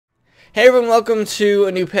Hey everyone, welcome to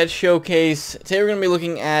a new pet showcase. Today we're going to be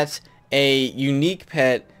looking at a unique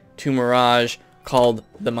pet to Mirage called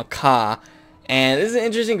the Macaw. And this is an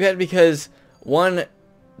interesting pet because, one,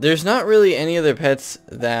 there's not really any other pets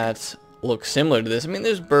that look similar to this. I mean,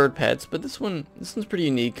 there's bird pets, but this one's pretty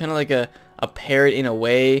unique. Kind of like a parrot in a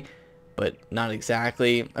way, but not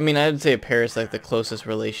exactly. I mean, I'd say a parrot's like the closest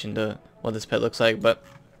relation to what this pet looks like, but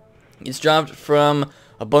it's dropped from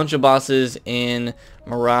a bunch of bosses in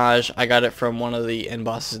Mirage. I got it from one of the end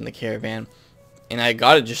bosses in the caravan, and I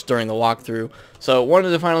got it just during the walkthrough. So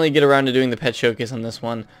wanted to finally get around to doing the pet showcase on this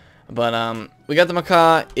one. But we got the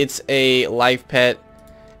Macaw. It's a life pet,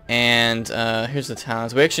 and here's the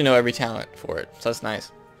talents. We actually know every talent for it, so that's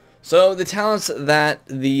nice. So the talents that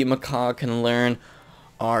the Macaw can learn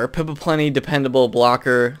are Pip Plenty, Dependable,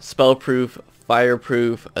 Blocker, Spellproof,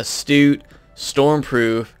 Fireproof, Astute,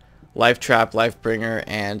 Stormproof, Life Trap, Life Bringer,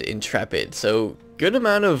 and Intrepid. So good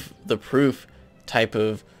amount of the proof type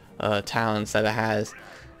of talents that it has.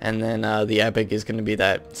 And then the epic is going to be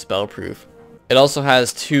that Spellproof. It also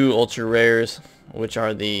has two ultra rares, which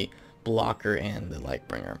are the Blocker and the Life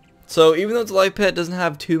Bringer. So even though it's a life pet, it doesn't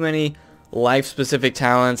have too many life specific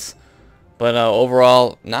talents, but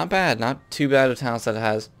overall not bad, not too bad of talents that it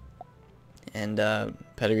has. And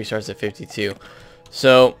pedigree starts at 52.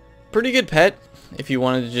 So pretty good pet if you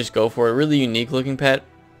wanted to just go for a really unique looking pet.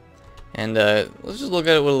 And let's just look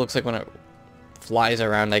at what it looks like when it flies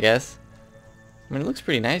around, I guess. I mean, it looks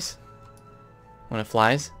pretty nice when it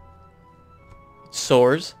flies. It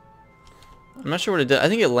soars. I'm not sure what it does. I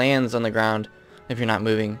think it lands on the ground if you're not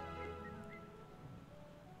moving.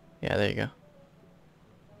 Yeah, there you go.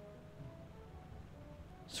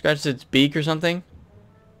 Scratches its beak or something,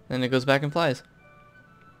 then it goes back and flies.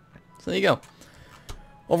 So there you go.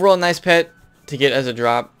 Overall, nice pet to get as a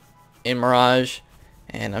drop in Mirage,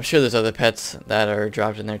 and I'm sure there's other pets that are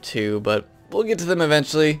dropped in there too, but we'll get to them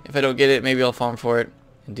eventually. If I don't get it, maybe I'll farm for it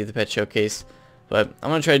and do the pet showcase. But I'm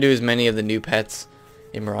going to try to do as many of the new pets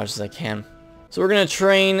in Mirage as I can. So we're going to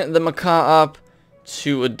train the Macaw up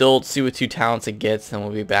to adult, see what two talents it gets, then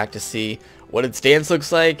we'll be back to see what its dance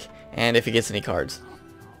looks like and if it gets any cards.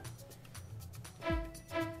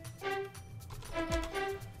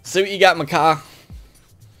 So what you got, Macaw?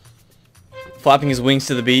 Flapping his wings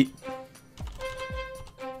to the beat.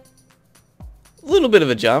 A little bit of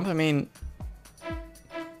a jump. I mean,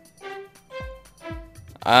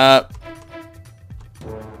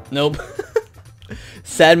 nope.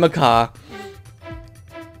 Sad Macaw.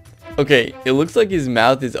 Okay, it looks like his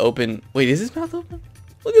mouth is open. Wait, is his mouth open?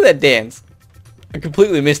 Look at that dance. I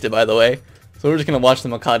completely missed it, by the way. So we're just gonna watch the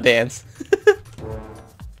Macaw dance.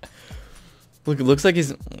 Look, it looks like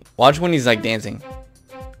he's... Watch when he's like dancing.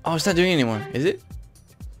 Oh, it's not doing it anymore, is it?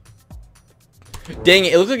 Dang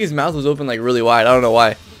it, it looks like his mouth was open like really wide. I don't know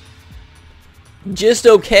why. Just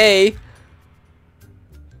okay.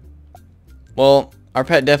 Well, our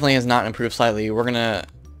pet definitely has not improved slightly. We're gonna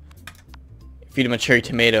feed him a cherry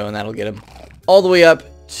tomato and that'll get him all the way up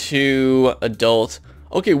to adult.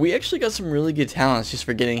 Okay, we actually got some really good talents just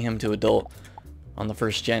for getting him to adult on the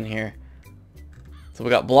first gen here. So we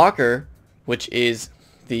got Blocker, which is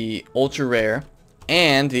the ultra rare,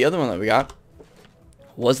 and the other one that we got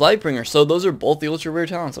was Lightbringer. So those are both the ultra rare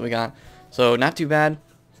talents that we got. So not too bad.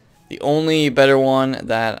 The only better one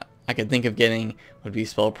that I could think of getting would be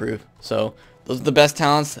Spellproof. So those are the best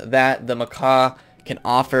talents that the Macaw can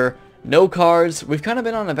offer. No cards. We've kind of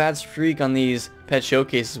been on a bad streak on these pet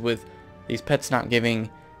showcases with these pets not giving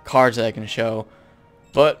cards that I can show.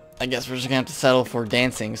 But I guess we're just going to have to settle for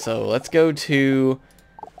dancing. So let's go to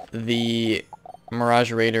the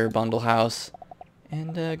Mirage Raider bundle house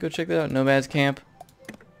and go check that out. Nomad's camp.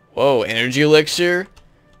 Whoa, energy elixir.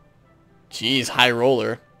 Jeez, high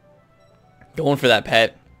roller. Going for that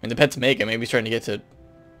pet. I mean, the pet's making. Maybe he's trying to get to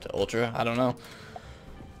ultra. I don't know.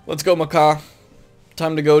 Let's go, Macaw.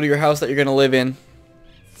 Time to go to your house that you're gonna live in.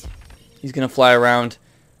 He's gonna fly around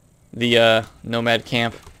the nomad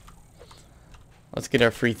camp. Let's get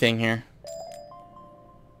our free thing here.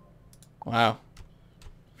 Wow.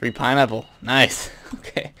 Free pineapple. Nice.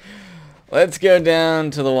 Okay. Let's go down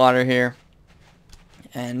to the water here.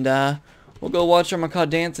 And we'll go watch our Macaw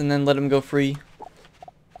dance and then let him go free.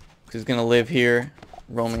 He's going to live here,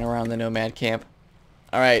 roaming around the nomad camp.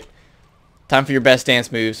 Alright. Time for your best dance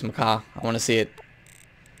moves, Macaw. I want to see it.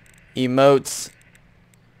 Emotes.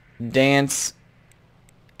 Dance.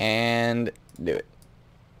 And do it.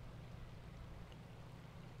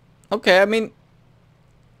 Okay, I mean,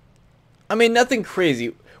 nothing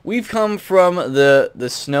crazy. We've come from the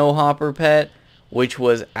Snowhopper pet, which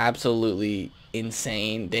was absolutely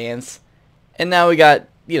insane dance, and now we got,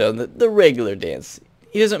 you know, the regular dance.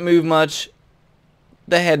 he doesn't move much.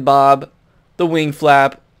 The head bob, the wing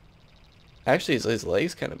flap. Actually, his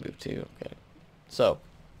legs kind of move too. Okay, so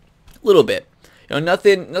a little bit. You know,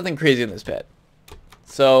 nothing crazy in this pet.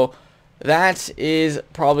 So that is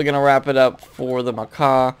probably gonna wrap it up for the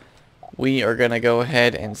Macaw. We are gonna go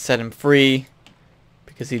ahead and set him free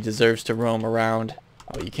because he deserves to roam around.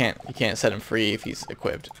 Oh, you can't set him free if he's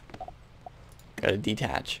equipped. Gotta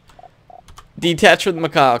detach. Detach from the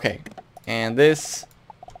Macaw. Okay, and this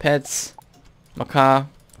pets Macaw.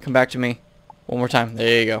 Come back to me one more time.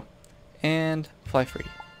 There you go. And fly free.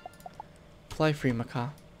 Fly free, Macaw.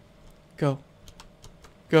 Go.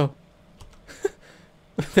 Go.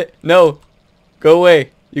 No. Go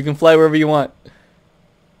away. You can fly wherever you want.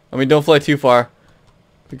 I mean, don't fly too far,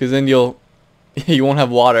 because then you won't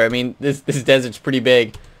have water. I mean, this desert's pretty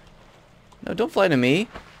big. No, don't fly to me.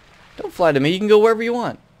 Don't fly to me. You can go wherever you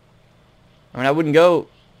want. I mean, I wouldn't go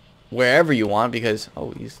wherever you want because...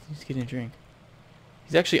 Oh, he's getting a drink.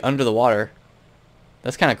 He's actually under the water.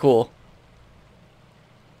 That's kind of cool.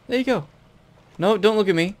 There you go. No, don't look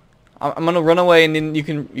at me. I'm gonna run away, and then you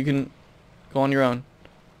can go on your own.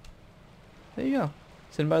 There you go.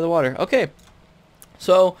 Sitting by the water. Okay.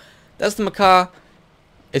 So that's the Macaw.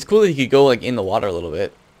 It's cool that he could go like in the water a little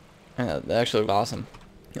bit. That actually looks awesome.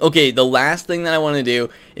 Okay, the last thing that I want to do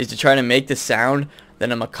is to try to make the sound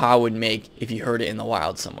that a Macaw would make if you heard it in the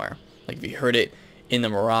wild somewhere. Like if you heard it in the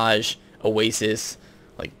Mirage Oasis,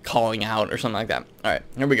 like calling out or something like that. Alright,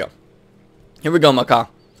 here we go. Here we go, Macaw.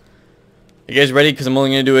 You guys ready? Because I'm only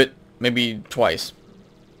going to do it maybe twice.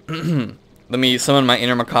 Let me summon my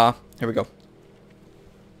inner Macaw. Here we go.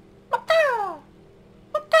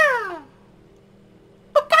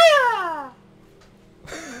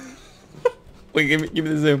 Wait, give me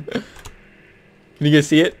the zoom. Can you guys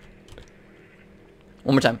see it?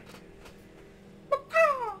 One more time.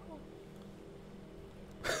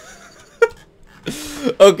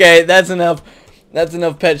 Okay, that's enough. That's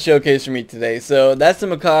enough pet showcase for me today. So that's the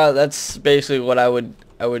Macaw. That's basically what I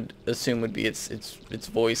would assume would be its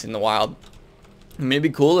voice in the wild. I mean, it'd be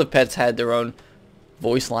cool if pets had their own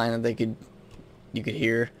voice line that you could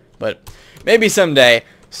hear, but maybe someday.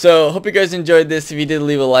 So hope you guys enjoyed this. If you did,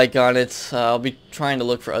 leave a like on it. I'll be trying to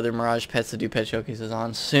look for other Mirage pets to do pet showcases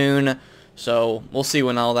on soon. So we'll see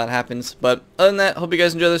when all that happens. But other than that, hope you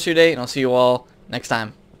guys enjoy the rest of your day, and I'll see you all next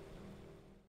time.